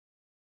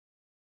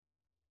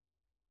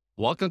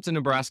Welcome to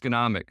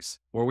Nebraskanomics,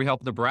 where we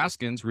help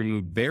Nebraskans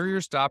remove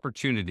barriers to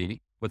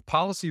opportunity with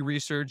policy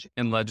research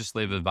and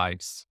legislative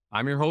advice.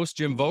 I'm your host,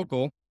 Jim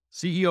Vocal,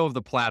 CEO of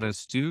the Platt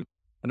Institute,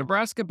 a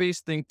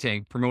Nebraska-based think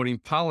tank promoting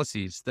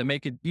policies that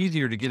make it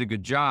easier to get a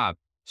good job,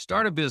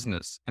 start a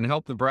business, and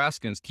help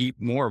Nebraskans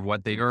keep more of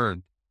what they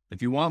earn.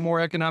 If you want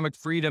more economic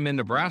freedom in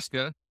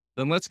Nebraska,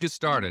 then let's get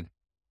started.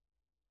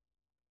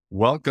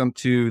 Welcome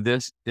to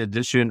this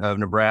edition of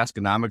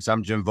Nebraskanomics.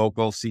 I'm Jim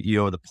Vocal,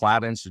 CEO of the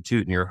Platt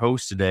Institute, and your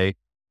host today.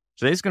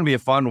 Today's going to be a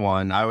fun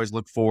one. I always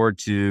look forward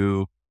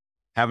to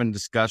having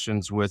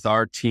discussions with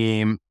our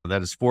team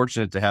that is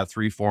fortunate to have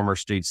three former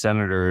state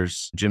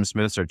senators. Jim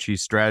Smith is our Chief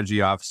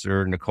Strategy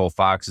Officer, Nicole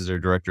Fox is our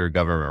Director of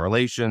Government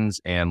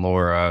Relations, and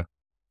Laura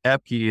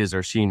Epke is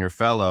our Senior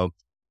Fellow.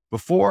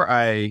 Before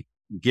I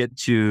get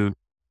to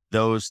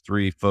those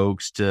three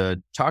folks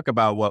to talk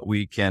about what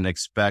we can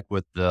expect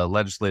with the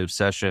legislative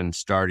session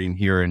starting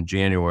here in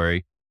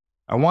January,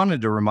 I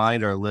wanted to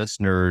remind our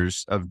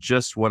listeners of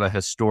just what a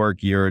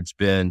historic year it's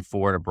been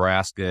for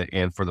Nebraska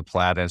and for the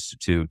Platt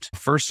Institute.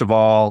 First of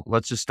all,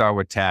 let's just start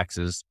with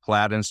taxes.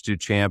 Platt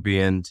Institute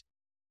championed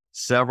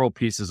several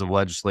pieces of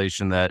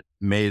legislation that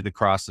made it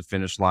across the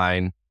finish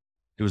line.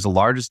 It was the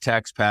largest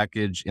tax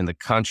package in the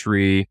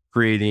country,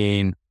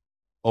 creating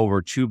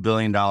over $2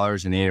 billion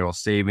in annual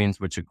savings,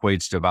 which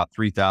equates to about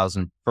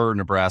 $3,000 per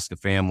Nebraska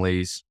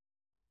families.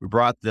 We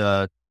brought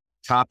the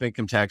top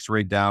income tax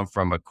rate down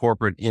from a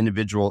corporate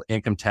individual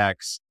income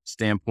tax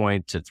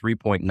standpoint to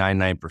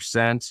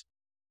 3.99%.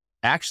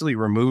 Actually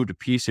removed a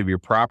piece of your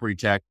property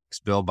tax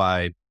bill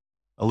by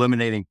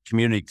eliminating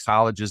community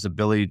colleges'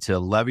 ability to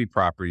levy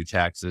property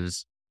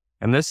taxes.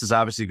 And this is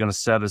obviously going to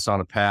set us on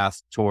a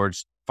path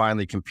towards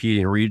finally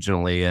competing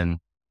regionally. And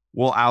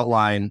we'll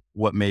outline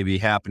what may be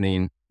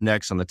happening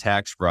next on the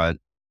tax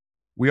front.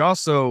 We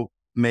also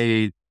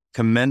made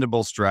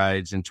commendable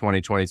strides in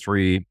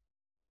 2023,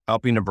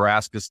 helping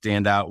Nebraska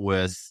stand out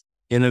with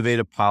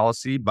innovative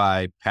policy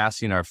by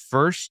passing our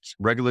first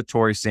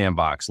regulatory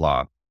sandbox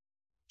law.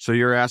 So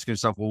you're asking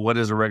yourself, well, what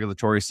is a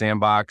regulatory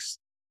sandbox?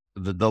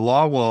 The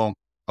law will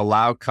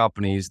allow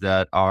companies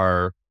that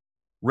are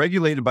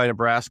regulated by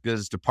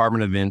Nebraska's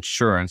Department of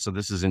Insurance, so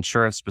this is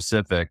insurance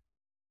specific,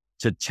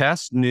 to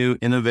test new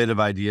innovative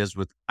ideas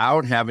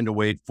without having to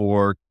wait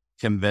for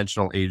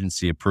conventional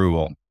agency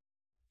approval.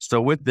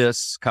 So with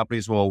this,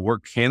 companies will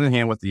work hand in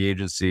hand with the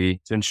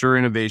agency to ensure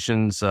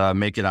innovations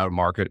make it out of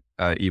market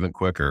even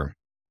quicker.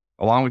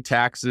 Along with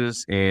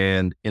taxes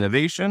and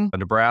innovation,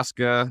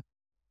 Nebraska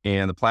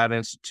and the Platt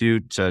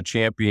Institute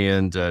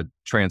championed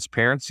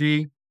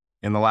transparency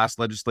in the last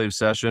legislative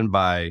session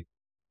by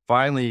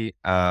finally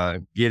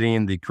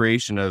getting the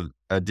creation of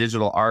a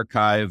digital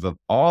archive of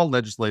all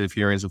legislative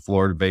hearings of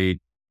floor debate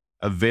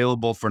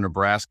available for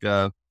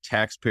Nebraska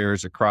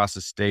taxpayers across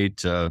the state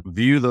to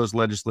view those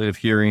legislative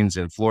hearings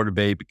and floor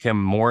debate,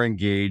 become more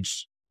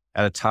engaged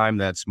at a time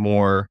that's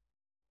more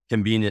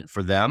convenient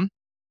for them.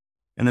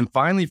 And then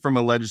finally, from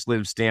a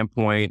legislative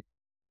standpoint,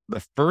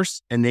 the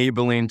first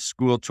enabling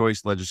school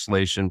choice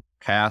legislation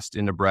passed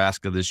in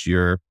Nebraska this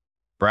year.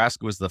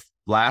 Nebraska was the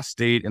last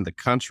state in the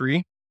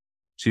country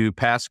to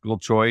pass school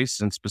choice.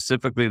 And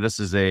specifically, this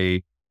is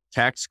a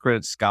tax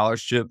credit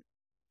scholarship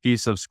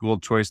piece of school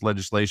choice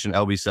legislation,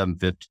 LB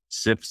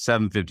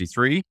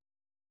 753.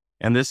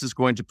 And this is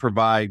going to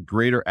provide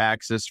greater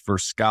access for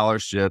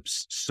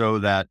scholarships so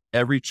that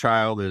every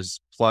child is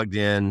plugged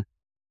in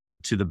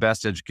to the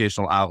best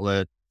educational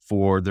outlet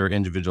for their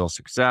individual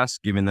success,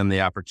 giving them the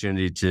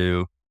opportunity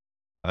to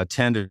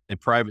attend a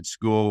private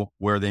school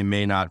where they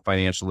may not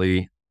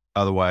financially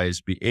otherwise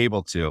be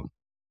able to.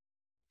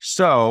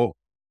 So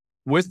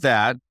with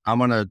that, I'm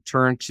going to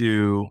turn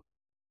to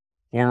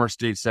former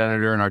state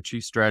senator and our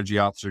chief strategy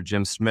officer,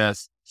 Jim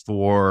Smith,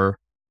 for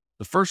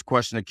the first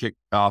question to kick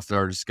off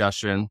our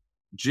discussion.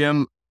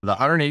 Jim, the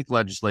 108th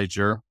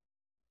legislature,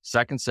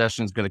 second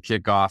session is going to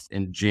kick off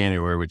in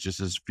January, which is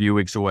just a few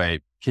weeks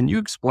away. Can you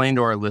explain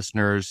to our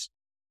listeners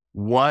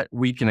what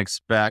we can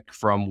expect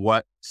from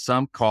what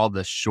some call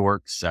the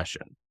short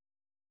session?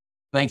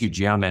 Thank you,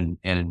 Jim, and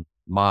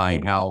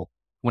how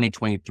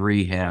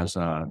 2023 has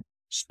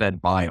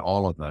sped by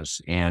all of us.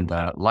 And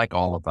like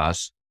all of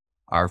us,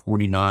 our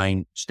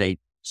 49 state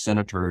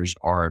senators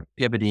are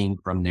pivoting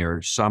from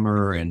their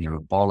summer and their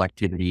fall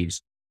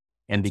activities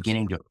and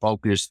beginning to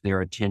focus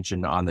their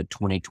attention on the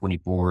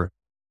 2024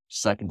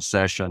 second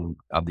session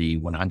of the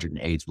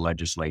 108th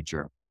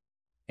legislature.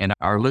 And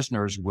our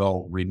listeners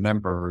will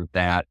remember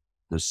that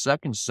the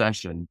second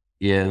session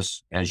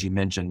is, as you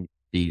mentioned,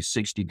 the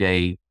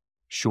 60-day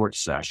short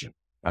session,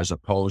 as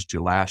opposed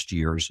to last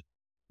year's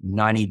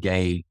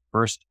 90-day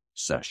first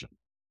session.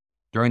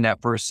 During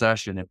that first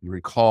session, if you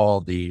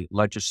recall, the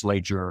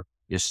legislature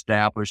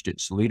established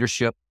its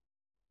leadership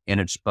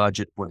and its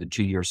budget for the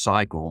 2-year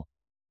cycle,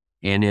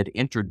 and it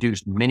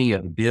introduced many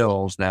of the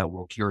bills that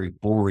will carry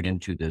forward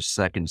into the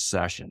second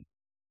session.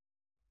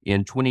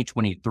 In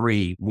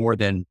 2023, more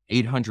than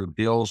 800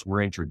 bills were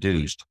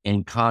introduced,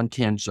 and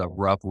contents of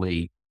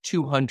roughly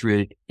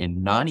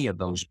 290 of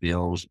those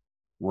bills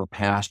were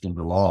passed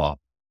into law.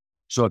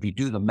 So if you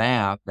do the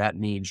math, that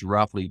means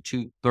roughly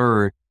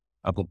 2/3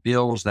 of the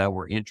bills that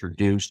were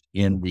introduced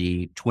in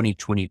the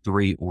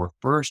 2023 or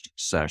first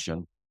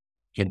session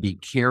can be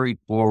carried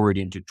forward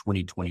into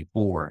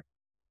 2024.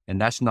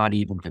 And that's not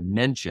even to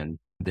mention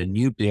the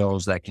new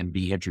bills that can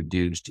be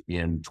introduced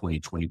in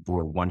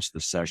 2024 once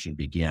the session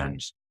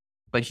begins.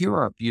 But here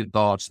are a few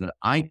thoughts that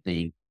I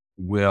think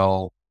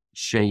will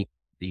shape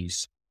the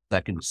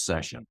second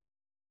session.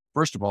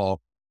 First of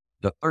all,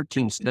 the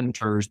 13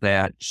 senators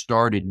that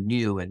started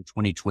new in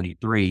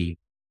 2023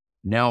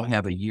 now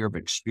have a year of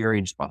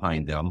experience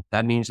behind them.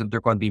 That means that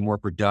they're going to be more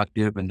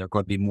productive and they're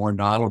going to be more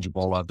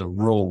knowledgeable of the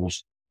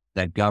rules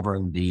that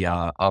govern the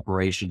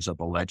operations of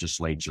the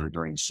legislature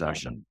during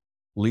session.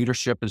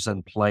 Leadership is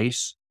in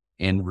place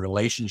and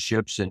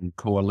relationships and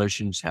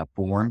coalitions have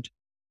formed.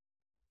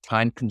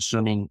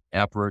 Time-consuming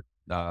effort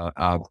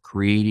of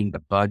creating the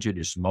budget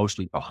is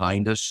mostly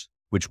behind us,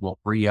 which will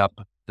free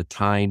up the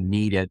time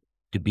needed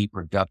to be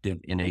productive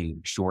in a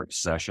short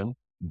session.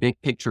 Big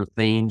picture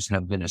themes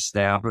have been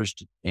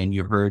established, and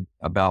you heard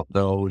about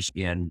those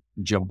in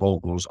Jim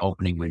Vogel's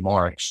opening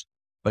remarks.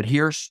 But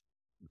here's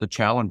the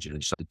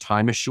challenges. The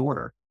time is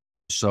shorter.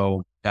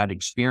 So that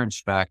experience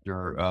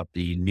factor of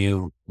the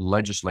new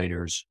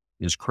legislators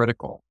is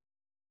critical.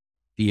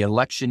 The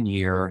election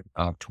year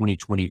of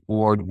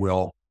 2024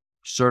 will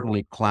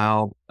certainly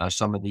cloud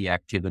some of the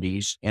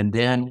activities. And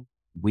then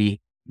we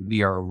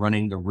are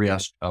running the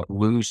risk of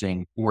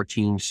losing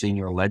 14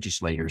 senior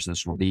legislators.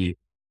 This will be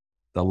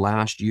the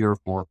last year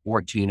for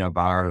 14 of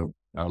our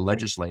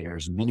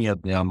legislators. Many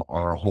of them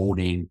are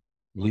holding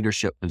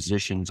leadership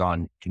positions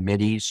on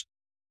committees.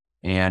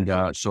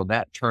 And so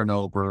that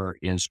turnover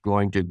is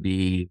going to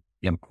be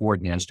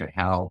important as to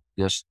how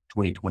this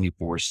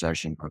 2024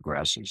 session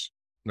progresses.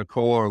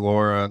 Nicole or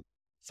Laura,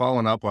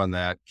 following up on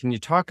that, can you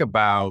talk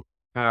about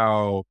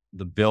how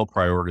the bill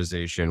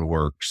prioritization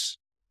works,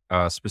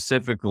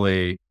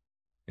 specifically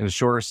in a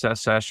shorter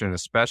session,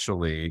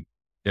 especially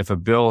if a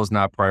bill is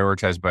not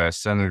prioritized by a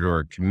senator or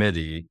a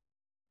committee,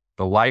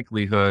 the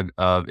likelihood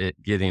of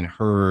it getting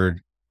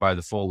heard by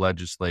the full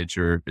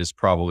legislature is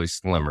probably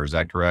slimmer. Is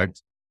that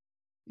correct?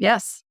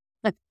 Yes,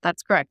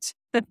 that's correct.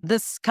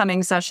 This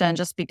coming session,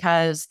 just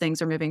because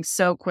things are moving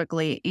so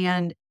quickly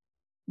and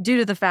due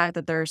to the fact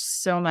that there's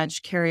so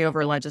much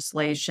carryover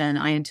legislation,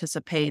 I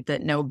anticipate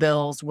that no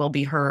bills will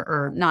be heard,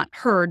 or not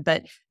heard,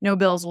 but no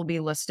bills will be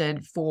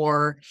listed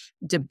for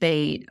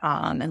debate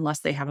unless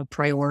they have a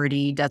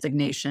priority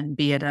designation,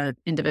 be it an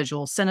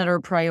individual senator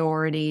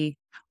priority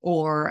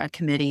or a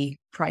committee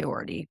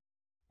priority.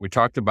 We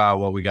talked about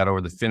what we got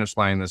over the finish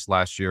line this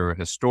last year, a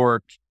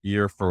historic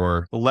year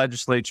for the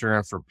legislature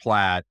and for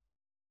Platt.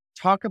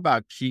 Talk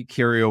about key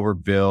carryover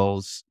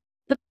bills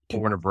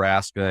for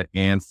Nebraska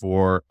and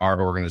for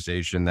our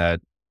organization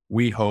that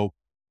we hope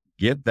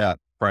get that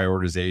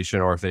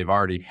prioritization, or if they've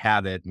already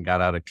had it and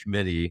got out of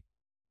committee,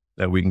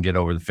 that we can get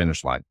over the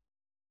finish line.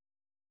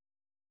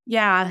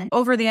 Yeah,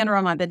 over the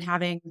interim, I've been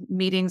having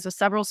meetings with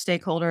several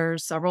stakeholders,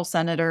 several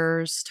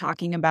senators,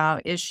 talking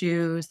about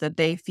issues that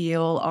they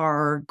feel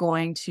are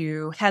going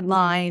to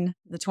headline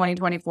the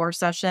 2024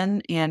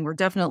 session, and we're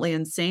definitely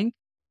in sync.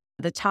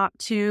 The top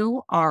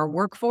two are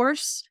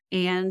workforce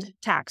and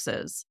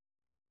taxes.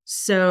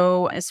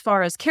 So as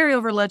far as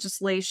carryover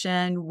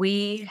legislation,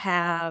 we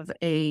have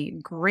a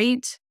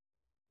great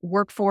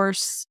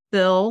workforce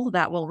bill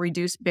that will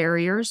reduce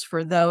barriers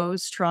for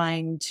those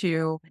trying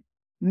to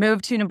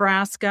move to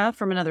Nebraska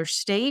from another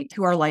state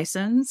who are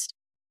licensed,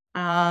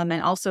 and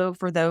also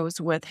for those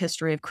with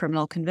history of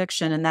criminal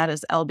conviction, and that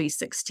is LB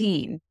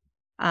 16.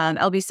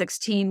 LB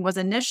 16 was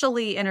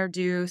initially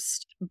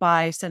introduced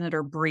by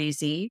Senator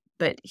Breezy,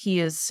 but he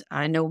is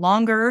no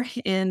longer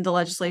in the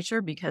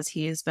legislature because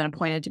he has been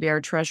appointed to be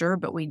our treasurer,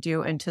 but we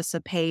do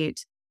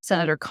anticipate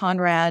Senator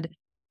Conrad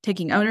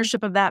taking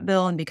ownership of that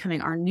bill and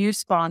becoming our new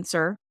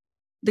sponsor.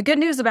 The good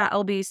news about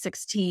LB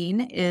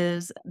 16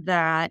 is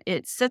that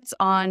it sits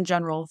on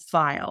general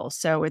file.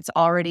 So it's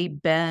already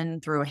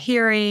been through a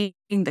hearing.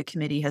 The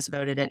committee has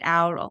voted it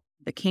out.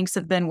 The kinks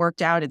have been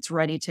worked out. It's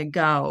ready to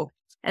go.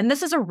 And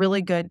this is a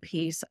really good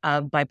piece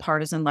of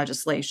bipartisan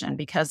legislation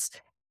because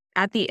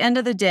at the end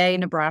of the day,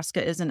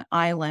 Nebraska is an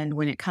island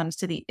when it comes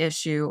to the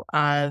issue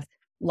of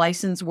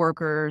licensed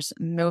workers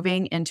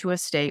moving into a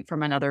state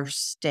from another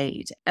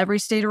state. Every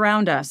state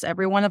around us,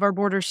 every one of our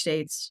border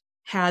states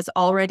has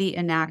already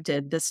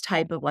enacted this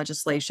type of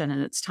legislation,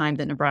 and it's time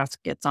that Nebraska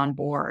gets on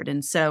board.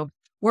 And so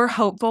we're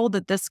hopeful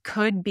that this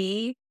could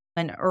be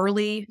an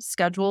early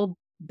scheduled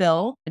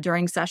bill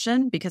during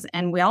session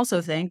and we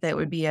also think that it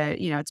would be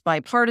it's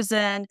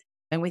bipartisan,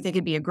 and we think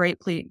it'd be a great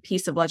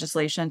piece of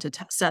legislation to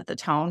set the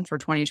tone for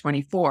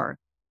 2024.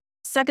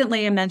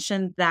 Secondly, I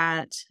mentioned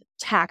that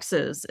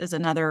taxes is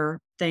another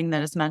thing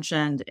that is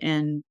mentioned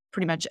in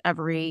pretty much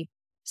every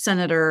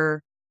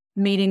senator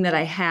meeting that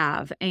I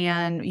have.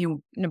 And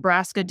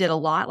Nebraska did a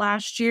lot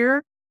last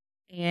year,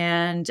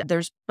 and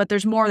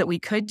there's more that we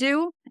could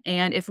do.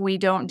 And if we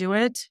don't do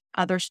it,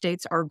 other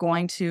states are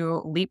going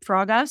to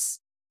leapfrog us.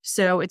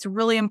 So it's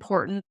really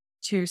important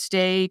to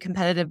stay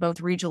competitive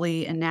both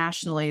regionally and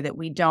nationally, that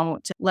we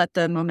don't let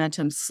the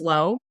momentum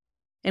slow.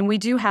 And we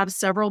do have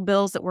several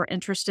bills that we're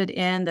interested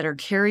in that are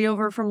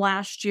carryover from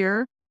last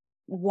year.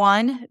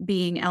 One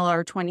being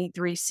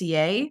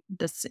LR23CA.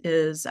 This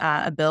is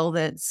a bill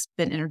that's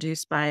been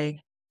introduced by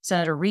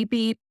Senator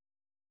Repeat.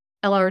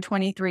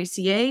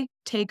 LR23CA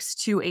takes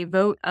to a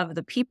vote of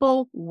the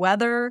people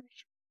whether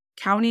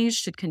counties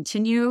should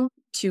continue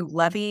to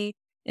levy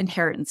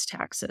inheritance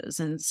taxes.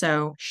 And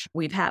so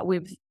we've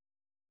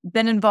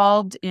been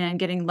involved in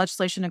getting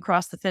legislation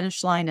across the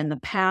finish line in the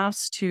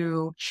past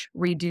to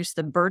reduce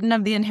the burden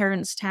of the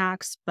inheritance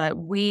tax, but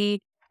we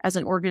as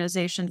an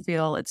organization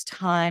feel it's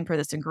time for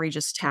this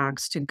egregious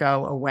tax to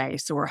go away.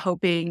 So we're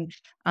hoping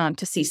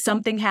to see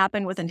something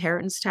happen with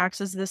inheritance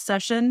taxes this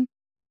session.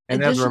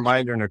 And as a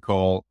reminder,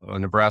 Nicole,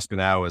 Nebraska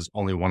now is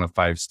only one of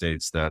 5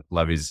 states that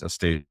levies a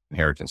state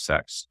inheritance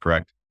tax,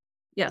 correct?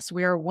 Yes,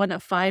 we are one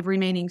of 5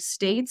 remaining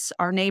states.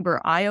 Our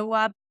neighbor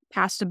Iowa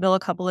passed a bill a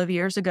couple of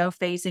years ago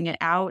phasing it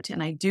out.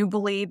 And I do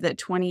believe that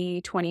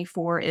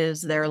 2024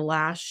 is their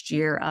last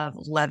year of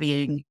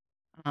levying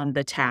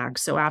the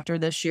tax. So after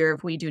this year,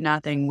 if we do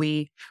nothing,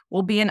 we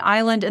will be an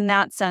island in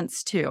that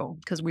sense too,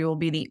 because we will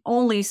be the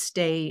only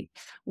state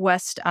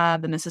west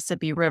of the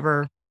Mississippi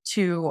River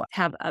to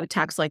have a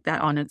tax like that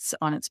on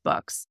its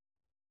books.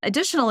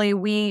 Additionally,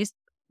 we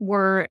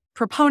were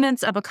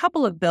proponents of a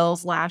couple of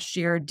bills last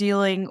year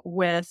dealing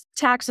with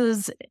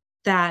taxes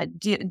that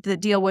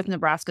deal with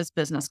Nebraska's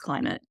business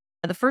climate.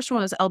 The first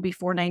one was LB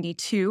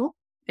 492.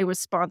 It was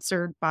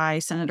sponsored by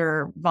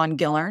Senator Von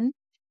Gillern.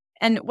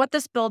 And what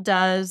this bill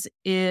does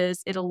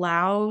is it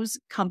allows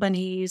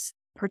companies,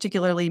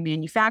 particularly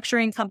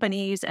manufacturing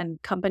companies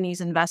and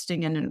companies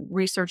investing in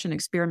research and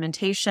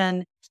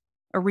experimentation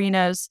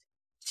arenas,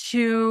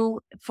 to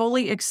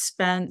fully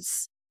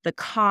expense the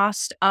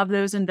cost of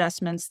those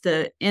investments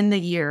in the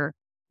year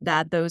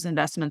that those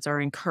investments are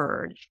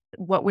incurred.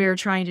 What we're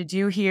trying to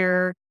do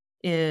here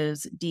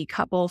is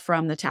decouple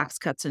from the Tax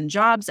Cuts and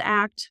Jobs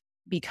Act,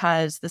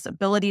 because this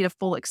ability to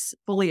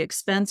fully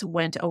expense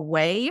went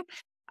away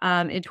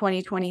in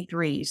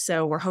 2023.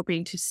 So we're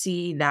hoping to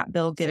see that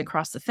bill get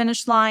across the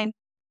finish line.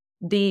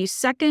 The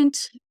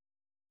second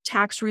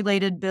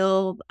tax-related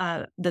bill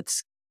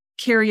that's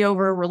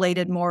carryover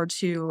related more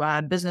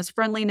to business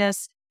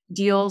friendliness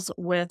deals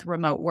with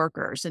remote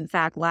workers. In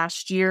fact,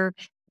 last year,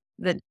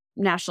 the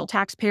National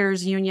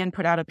Taxpayers Union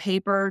put out a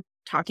paper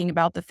talking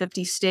about the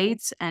 50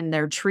 states and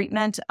their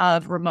treatment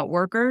of remote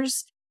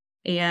workers.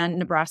 And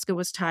Nebraska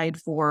was tied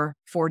for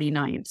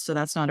 49th. So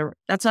that's not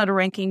a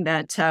ranking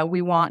that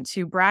we want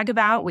to brag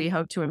about. We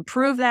hope to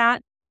improve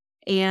that.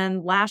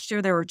 And last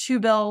year there were 2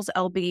 bills,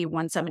 LB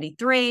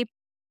 173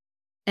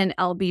 and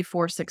LB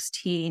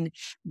 416,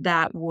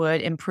 that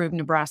would improve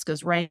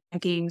Nebraska's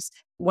rankings.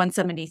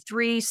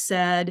 173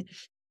 said,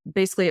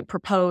 basically it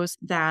proposed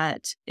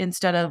that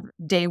instead of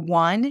day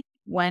one,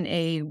 when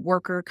a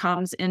worker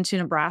comes into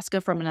Nebraska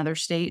from another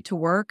state to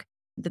work,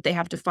 that they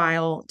have to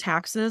file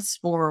taxes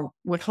for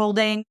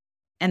withholding,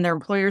 and their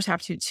employers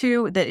have to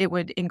too, that it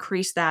would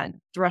increase that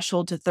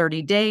threshold to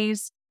 30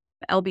 days.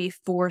 LB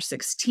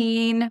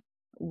 416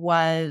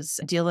 was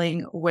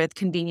dealing with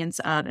convenience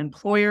of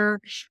employer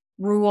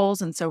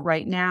rules. And so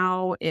right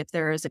now, if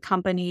there is a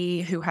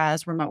company who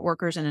has remote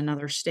workers in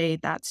another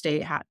state,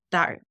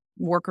 that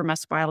worker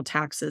must file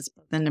taxes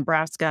in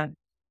Nebraska.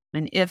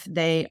 And if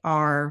they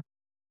are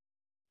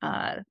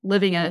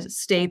living in a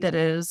state that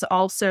is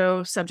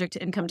also subject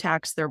to income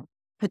tax, they're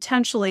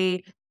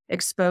potentially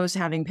exposed to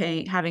having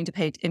to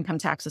pay income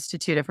taxes to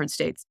 2 different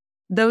states.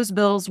 Those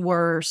bills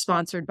were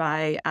sponsored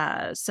by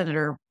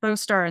Senator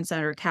Bostar and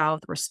Senator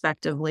Kauth,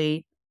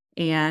 respectively.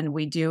 And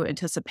we do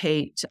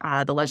anticipate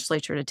the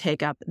legislature to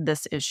take up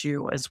this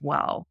issue as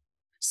well.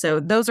 So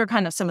those are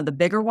kind of some of the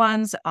bigger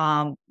ones.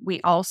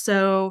 We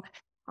also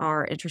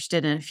are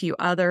interested in a few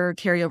other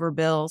carryover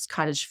bills,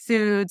 cottage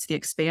foods, the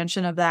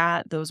expansion of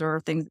that. Those are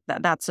things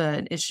that's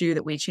an issue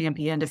that we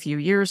championed a few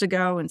years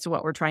ago. And so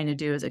what we're trying to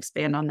do is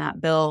expand on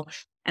that bill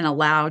and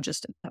allow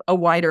just a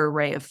wider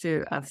array of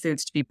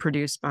foods to be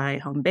produced by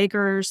home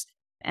bakers.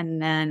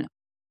 And then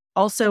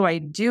also,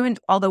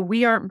 although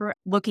we aren't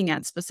looking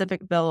at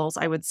specific bills,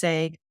 I would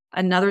say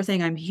another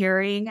thing I'm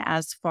hearing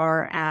as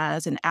far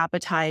as an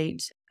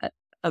appetite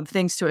of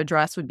things to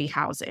address would be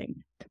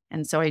housing.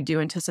 And so I do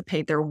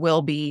anticipate there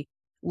will be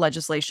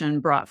legislation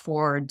brought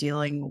forward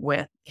dealing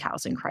with the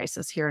housing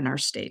crisis here in our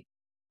state.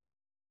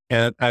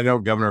 And I know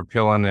Governor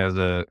Pillen has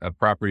a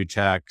property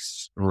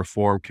tax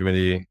reform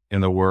committee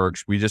in the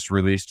works. We just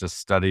released a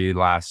study in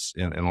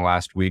the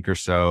last week or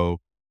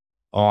so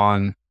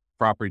on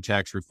property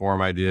tax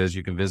reform ideas.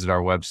 You can visit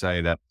our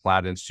website at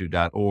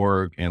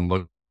plattinstitute.org and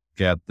look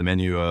at the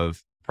menu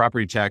of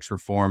property tax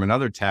reform and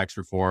other tax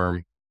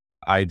reform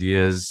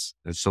ideas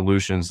and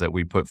solutions that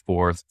we put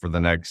forth for the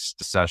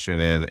next session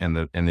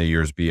and the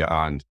years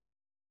beyond.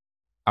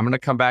 I'm going to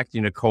come back to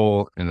you,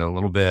 Nicole, in a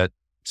little bit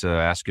to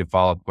ask you a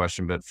follow-up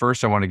question. But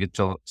first, I want to get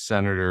to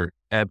Senator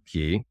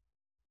Ebke.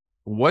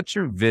 what's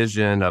your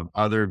vision of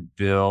other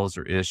bills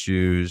or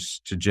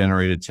issues to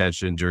generate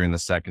attention during the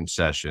second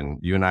session?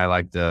 You and I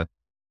like to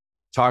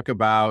talk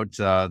about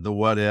the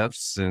what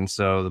ifs. And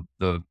so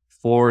the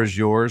floor is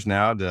yours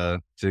now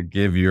to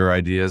give your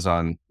ideas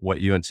on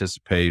what you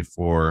anticipate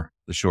for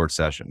the short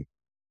session.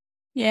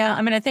 Yeah,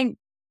 I mean, I think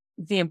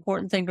the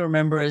important thing to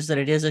remember is that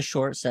it is a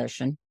short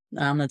session,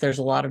 that there's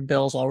a lot of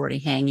bills already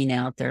hanging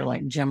out there,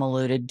 like Jim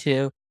alluded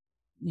to.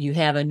 You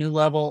have a new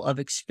level of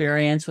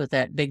experience with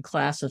that big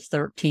class of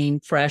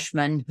 13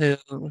 freshmen who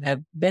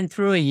have been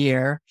through a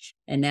year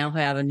and now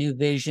have a new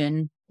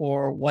vision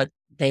for what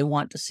they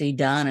want to see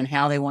done and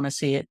how they want to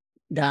see it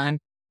done.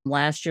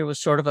 Last year was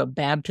sort of a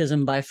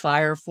baptism by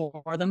fire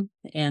for them.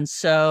 And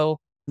so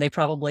they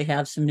probably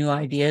have some new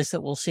ideas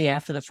that we'll see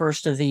after the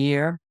first of the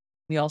year.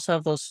 We also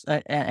have those,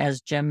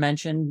 as Jim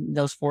mentioned,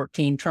 those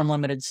 14 term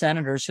limited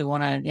senators who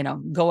want to,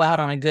 go out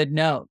on a good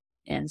note.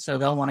 And so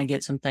they'll want to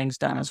get some things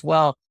done as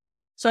well.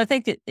 So I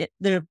think that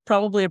there's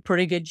probably a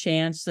pretty good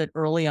chance that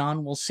early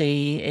on we'll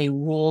see a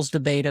rules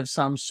debate of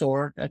some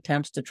sort,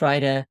 attempts to try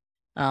to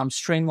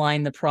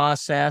streamline the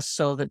process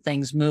so that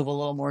things move a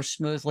little more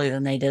smoothly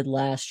than they did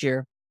last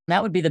year.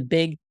 That would be the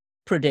big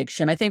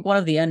prediction. I think one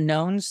of the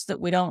unknowns that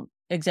we don't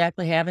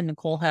exactly have, and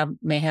Nicole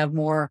may have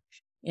more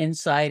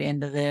insight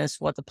into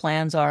this, what the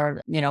plans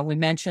are. We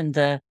mentioned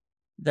the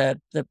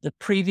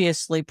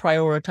previously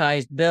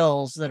prioritized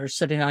bills that are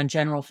sitting on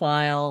general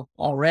file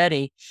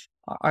already.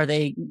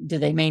 Do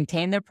they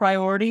maintain their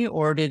priority,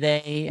 or do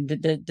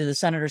the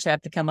senators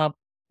have to come up,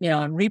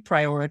 and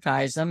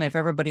reprioritize them? If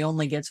everybody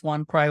only gets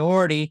one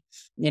priority,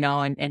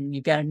 and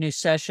you've got a new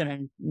session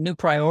and new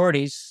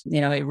priorities,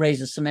 it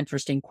raises some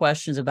interesting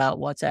questions about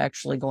what's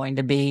actually going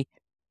to be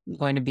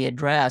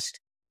addressed.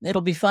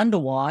 It'll be fun to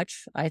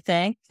watch, I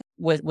think,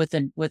 with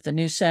the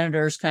new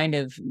senators kind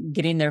of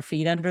getting their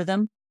feet under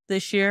them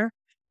this year.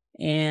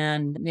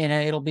 And,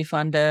 it'll be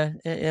fun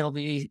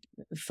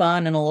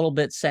and a little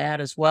bit sad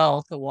as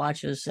well to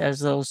watch as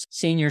those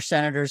senior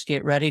senators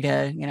get ready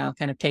to,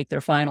 kind of take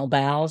their final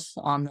bows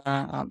on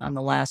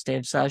the last day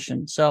of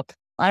session. So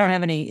I don't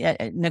have any,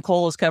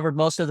 Nicole has covered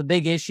most of the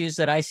big issues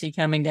that I see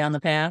coming down the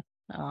path.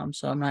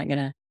 So I'm not going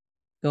to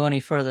go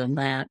any further than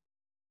that.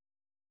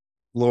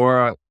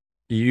 Laura,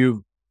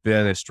 you've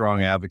been a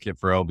strong advocate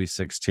for LB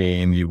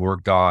 16. You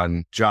worked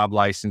on job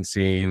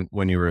licensing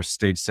when you were a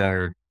state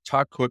senator.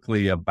 Talk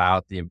quickly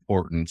about the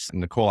importance,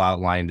 and Nicole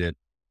outlined it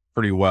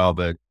pretty well,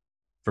 but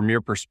from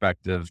your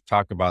perspective,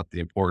 talk about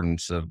the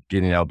importance of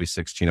getting LB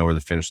 16 over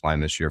the finish line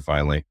this year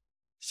finally.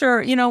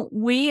 Sure.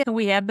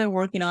 We have been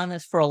working on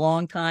this for a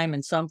long time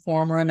in some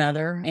form or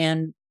another.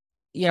 And,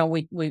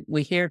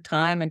 we hear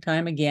time and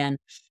time again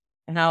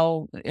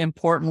how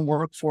important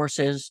workforce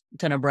is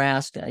to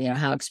Nebraska,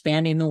 how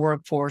expanding the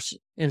workforce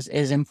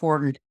is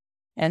important.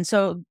 And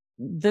so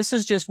this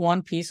is just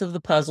one piece of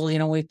the puzzle.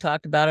 We've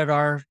talked about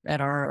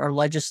at our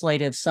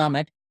legislative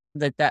summit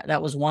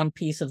that was one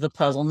piece of the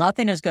puzzle.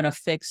 Nothing is going to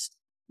fix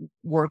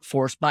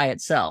workforce by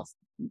itself,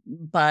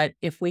 but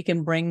if we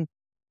can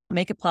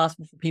make it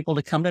possible for people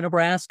to come to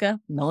Nebraska,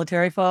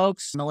 military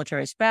folks,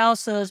 military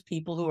spouses,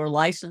 people who are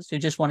licensed who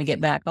just want to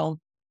get back home,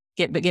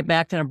 get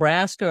back to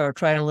Nebraska or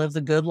try to live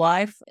the good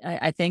life.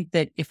 I think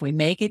that if we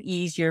make it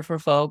easier for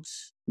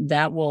folks,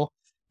 that will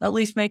at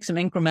least make some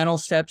incremental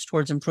steps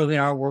towards improving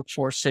our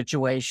workforce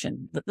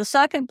situation. The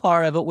second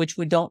part of it, which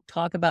we don't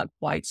talk about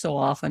quite so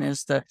often,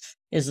 is the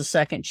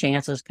second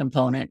chances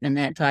component. And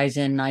that ties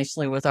in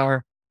nicely with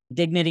our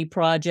Dignity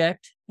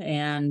Project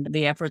and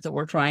the effort that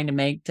we're trying to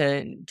make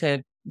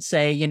to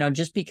say,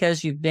 just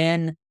because you've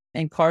been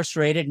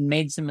incarcerated and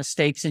made some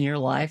mistakes in your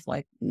life,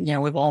 like,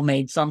 we've all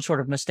made some sort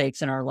of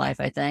mistakes in our life,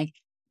 I think,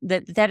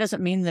 that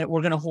doesn't mean that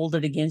we're going to hold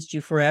it against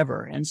you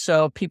forever. And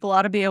so people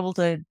ought to be able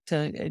to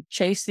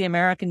chase the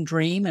American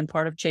dream. And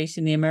part of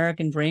chasing the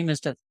American dream is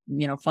to,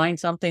 find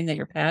something that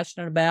you're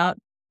passionate about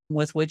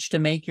with which to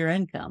make your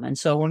income. And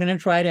so we're going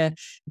to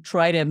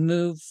try to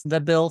move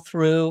the bill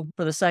through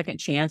for the second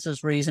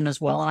chances reason as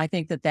well. And I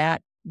think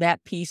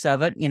that piece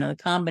of it, the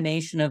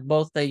combination of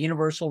both the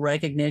universal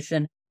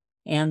recognition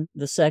and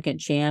the second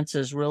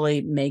chances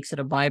really makes it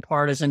a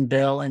bipartisan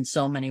bill in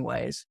so many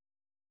ways.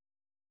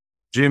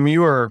 Jim,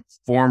 you are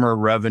former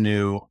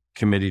Revenue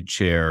Committee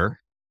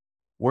chair.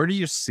 Where do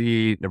you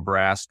see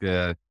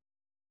Nebraska,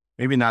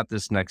 maybe not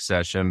this next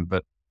session,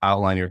 but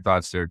outline your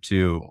thoughts there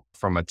too,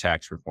 from a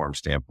tax reform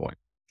standpoint?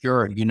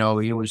 Sure.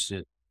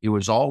 It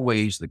was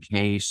always the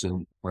case,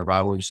 and where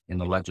I was in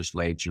the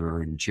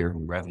legislature and chairing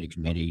the Revenue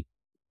Committee,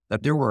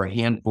 that there were a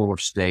handful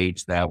of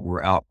states that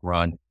were out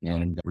front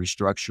and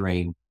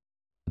restructuring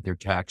their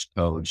tax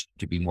codes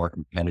to be more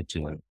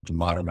competitive, to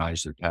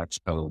modernize their tax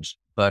codes.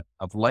 But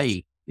of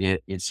late,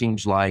 it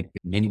seems like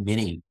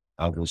many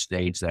of the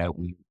states that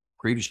we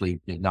previously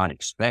did not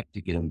expect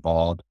to get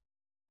involved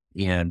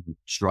in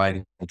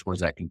striving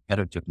towards that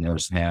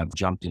competitiveness have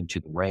jumped into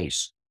the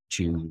race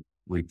to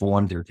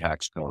reform their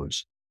tax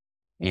codes.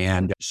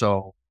 And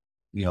so,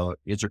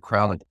 it's a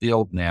crowded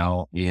field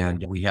now,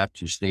 and we have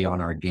to stay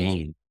on our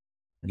game.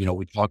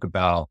 We talk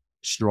about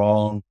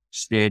strong,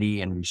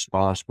 steady, and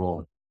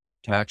responsible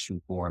tax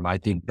reform. I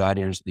think that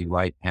is the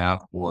right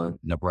path for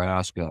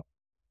Nebraska.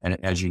 And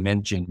as you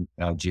mentioned,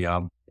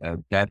 Jim,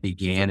 that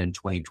began in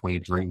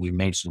 2023. We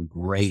made some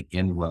great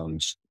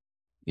inroads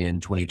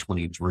in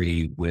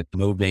 2023 with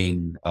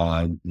moving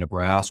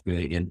Nebraska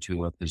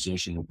into a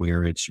position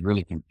where it's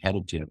really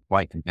competitive,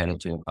 quite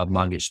competitive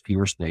among its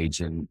peer states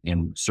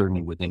and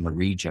certainly within the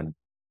region.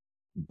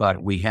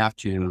 But we have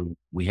to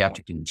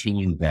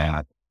continue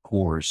that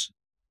course.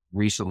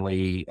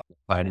 Recently,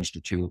 Platt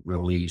Institute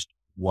released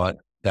what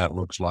that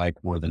looks like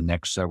for the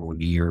next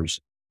several years.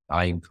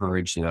 I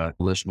encourage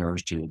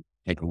listeners to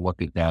take a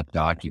look at that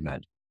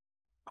document.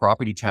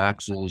 Property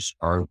taxes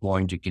are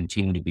going to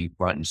continue to be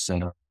front and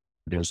center.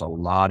 There's a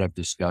lot of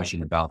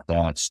discussion about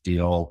that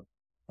still.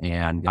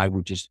 And I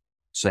would just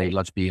say,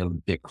 let's be a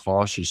bit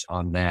cautious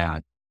on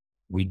that.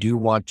 We do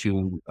want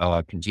to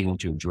continue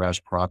to address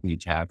property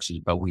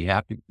taxes, but we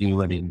have to do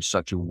it in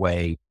such a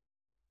way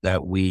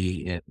that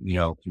we,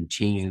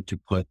 continue to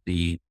put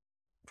the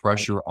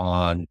pressure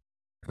on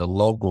the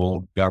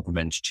local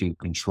governments to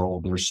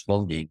control their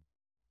spending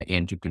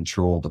and to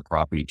control the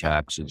property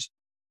taxes,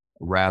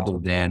 rather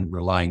than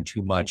relying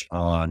too much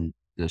on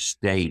the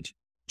state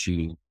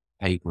to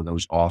pay for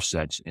those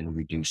offsets in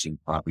reducing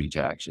property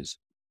taxes.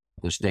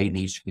 The state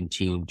needs to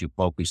continue to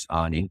focus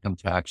on income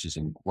taxes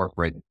and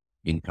corporate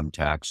income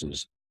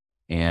taxes,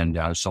 and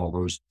some of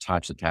those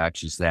types of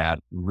taxes that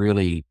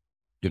really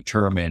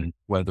determine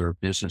whether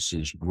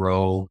businesses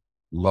grow,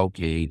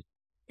 locate,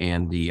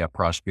 and the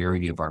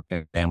prosperity of our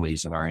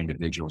families and our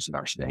individuals in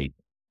our state.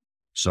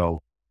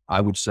 So I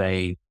would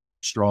say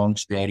strong,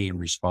 steady, and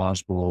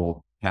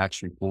responsible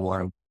tax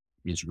reform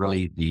is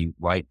really the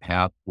right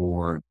path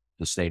for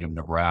the state of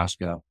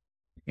Nebraska.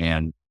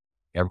 And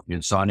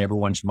it's on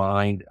everyone's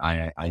mind.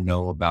 I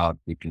know about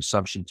the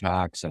consumption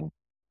tax and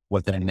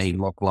what that may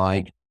look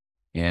like.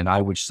 And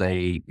I would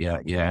say,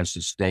 as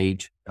the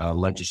state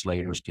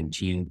legislators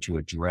continue to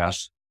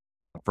address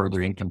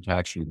further income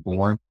tax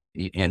reform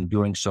and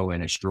doing so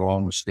in a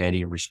strong,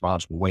 steady, and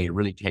responsible way, it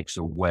really takes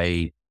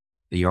away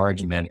the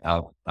argument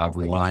of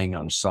relying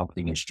on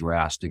something as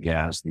drastic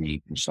as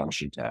the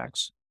consumption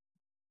tax.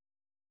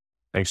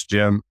 Thanks,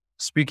 Jim.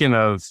 Speaking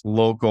of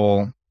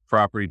local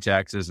property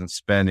taxes and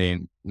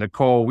spending,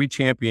 Nicole, we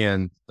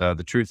championed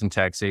the Truth in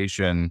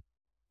Taxation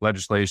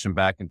legislation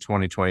back in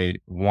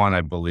 2021,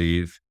 I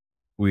believe.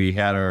 We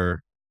had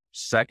our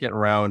second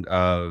round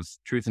of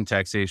Truth in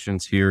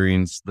Taxation's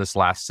hearings this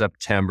last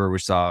September. We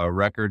saw a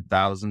record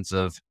thousands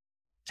of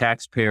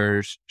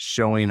taxpayers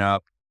showing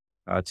up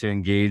to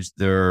engage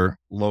their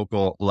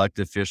local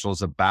elected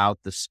officials about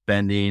the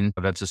spending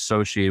that's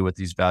associated with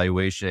these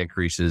valuation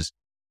increases.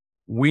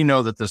 We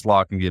know that this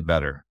law can get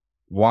better.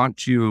 Want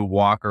to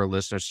walk our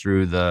listeners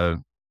through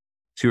the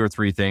 2 or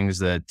 3 things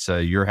that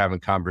you're having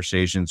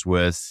conversations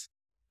with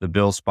the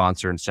bill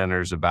sponsor and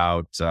senators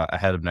about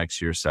ahead of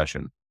next year's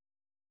session?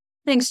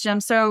 Thanks, Jim.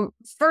 So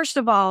first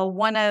of all,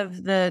 one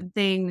of the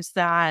things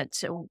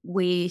that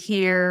we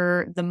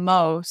hear the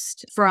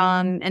most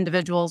from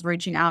individuals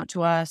reaching out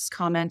to us,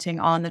 commenting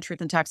on the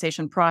Truth in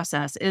Taxation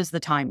process is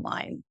the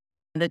timeline.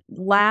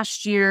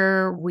 Last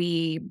year,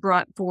 we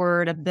brought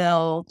forward a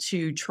bill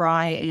to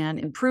try and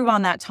improve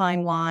on that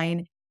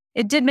timeline.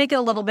 It did make it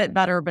a little bit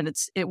better, but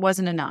it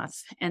wasn't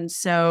enough. And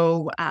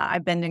so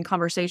I've been in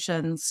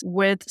conversations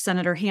with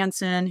Senator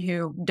Hansen,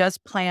 who does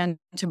plan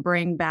to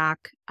bring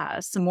back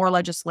some more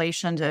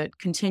legislation to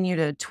continue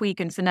to tweak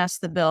and finesse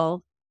the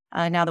bill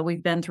now that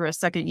we've been through a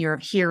second year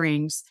of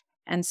hearings.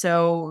 And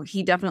so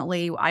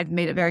I've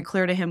made it very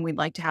clear to him, we'd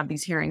like to have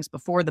these hearings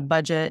before the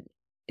budget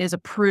is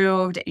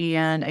approved.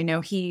 And I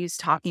know he's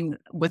talking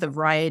with a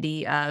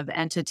variety of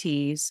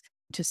entities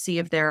to see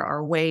if there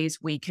are ways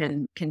we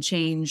can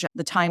change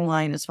the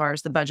timeline as far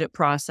as the budget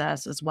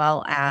process, as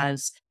well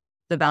as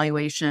the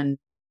valuation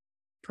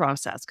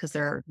process, because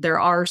there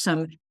are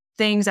some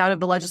things out of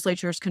the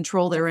legislature's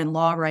control that are in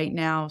law right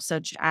now,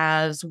 such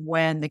as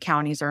when the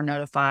counties are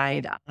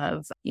notified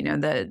of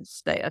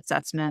the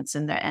assessments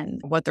and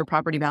what their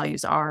property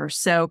values are.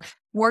 So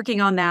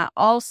working on that.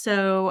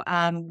 Also,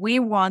 we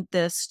want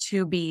this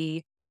to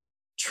be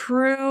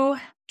truth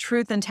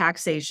in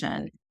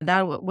taxation.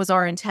 That was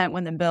our intent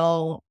when the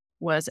bill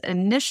was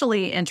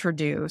initially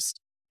introduced.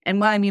 And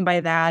what I mean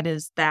by that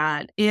is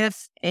that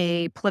if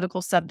a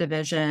political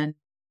subdivision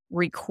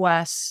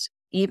requests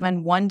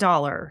even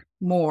 $1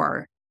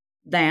 more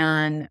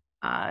than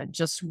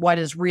just what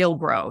is real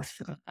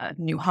growth,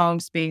 new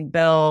homes being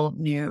built,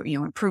 new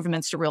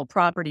improvements to real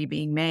property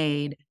being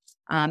made,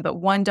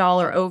 but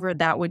 $1 over,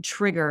 that would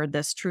trigger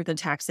this Truth in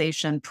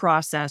Taxation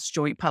process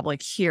joint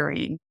public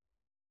hearing.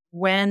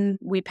 When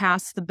we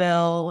passed the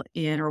bill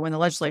when the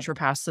legislature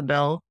passed the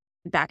bill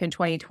back in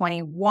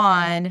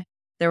 2021,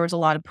 there was a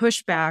lot of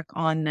pushback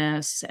on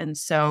this. And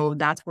so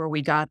that's where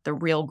we got the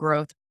real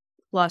growth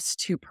plus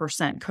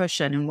 2%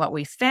 cushion. And what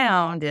we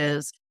found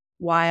is,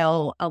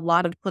 while a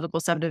lot of political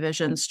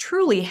subdivisions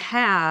truly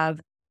have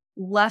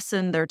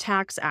lessened their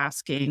tax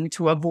asking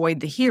to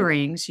avoid the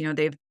hearings,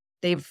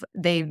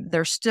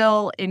 they're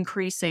still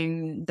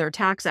increasing their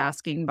tax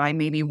asking by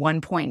maybe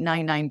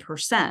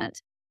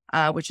 1.99%.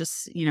 which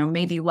is,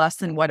 maybe less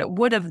than what it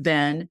would have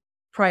been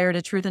prior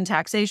to truth in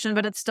taxation,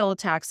 but it's still a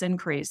tax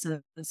increase.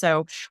 And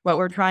so what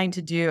we're trying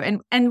to do,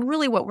 and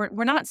really what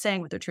we're not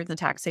saying with the truth in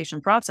taxation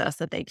process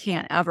that they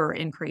can't ever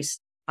increase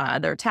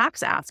their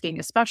tax asking,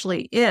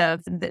 especially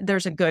if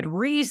there's a good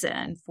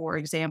reason. For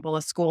example,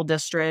 a school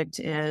district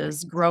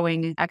is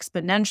growing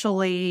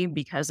exponentially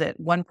because at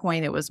one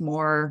point it was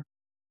more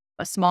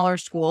a smaller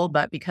school,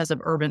 but because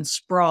of urban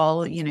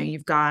sprawl,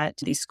 you've got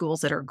these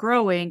schools that are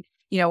growing.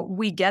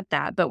 We get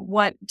that. But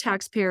what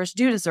taxpayers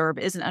do deserve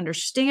is an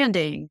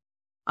understanding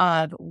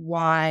of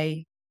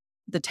why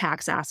the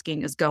tax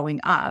asking is going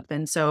up.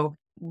 And so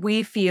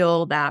we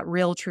feel that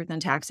real truth in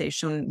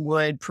taxation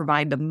would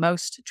provide the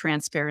most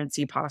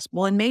transparency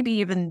possible, and maybe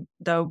even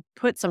though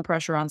put some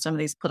pressure on some of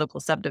these political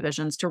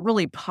subdivisions to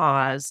really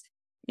pause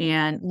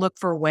and look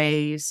for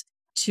ways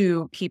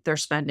to keep their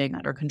spending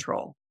under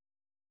control.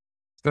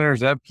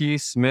 Senators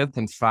Epke, Smith,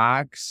 and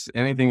Fox,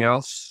 anything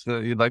else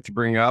you'd like to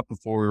bring up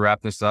before we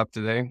wrap this up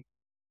today?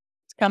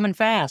 It's coming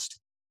fast.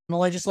 In the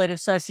legislative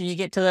session, you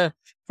get to the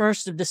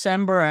 1st of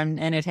December and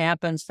it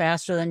happens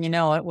faster than you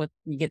know it.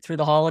 You get through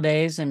the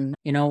holidays and,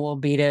 we'll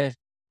be to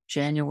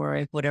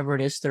January, whatever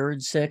it is, 3rd,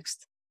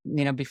 6th,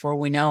 before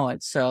we know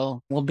it.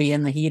 So we'll be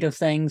in the heat of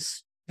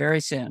things very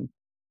soon.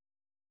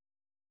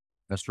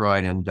 That's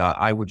right. And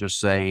I would just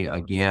say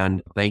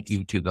again, thank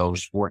you to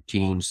those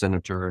 14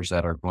 senators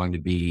that are going to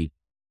be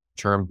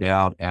termed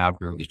out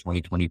after the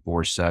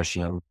 2024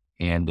 session.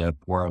 And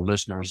for our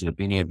listeners, if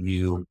any of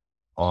you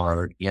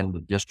are in the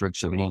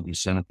districts of any of these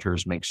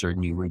senators, make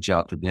certain you reach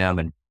out to them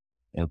and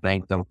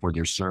thank them for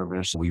their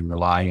service. We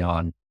rely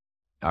on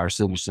our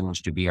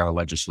citizens to be our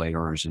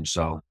legislators. And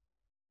so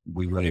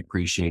we really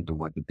appreciate the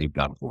work that they've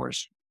done for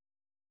us.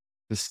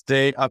 To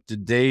stay up to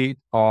date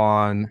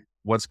on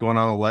what's going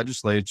on in the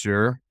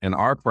legislature and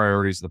our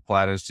priorities of the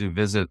Platte Institute,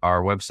 visit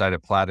our website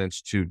at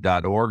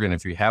platteinstitute.org. And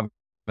if you haven't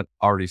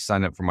already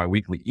signed up for my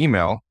weekly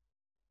email,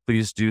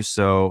 please do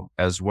so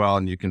as well.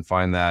 And you can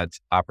find that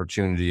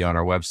opportunity on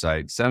our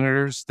website.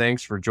 Senators,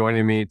 thanks for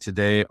joining me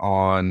today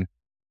on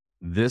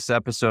this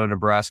episode of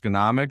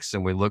Nebraskanomics.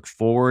 And we look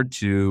forward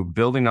to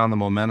building on the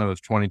momentum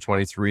of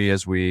 2023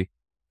 as we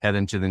head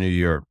into the new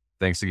year.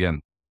 Thanks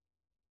again.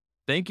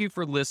 Thank you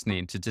for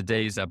listening to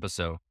today's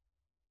episode.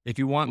 If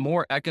you want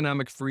more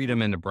economic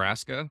freedom in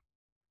Nebraska,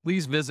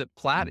 please visit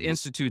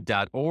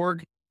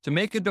platteinstitute.org to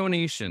make a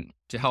donation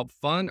to help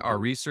fund our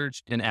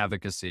research and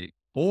advocacy.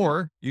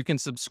 Or you can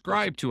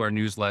subscribe to our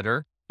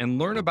newsletter and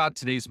learn about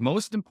today's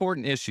most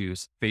important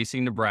issues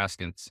facing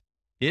Nebraskans.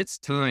 It's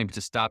time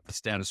to stop the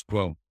status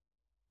quo.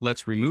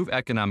 Let's remove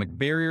economic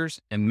barriers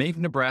and make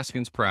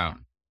Nebraskans proud.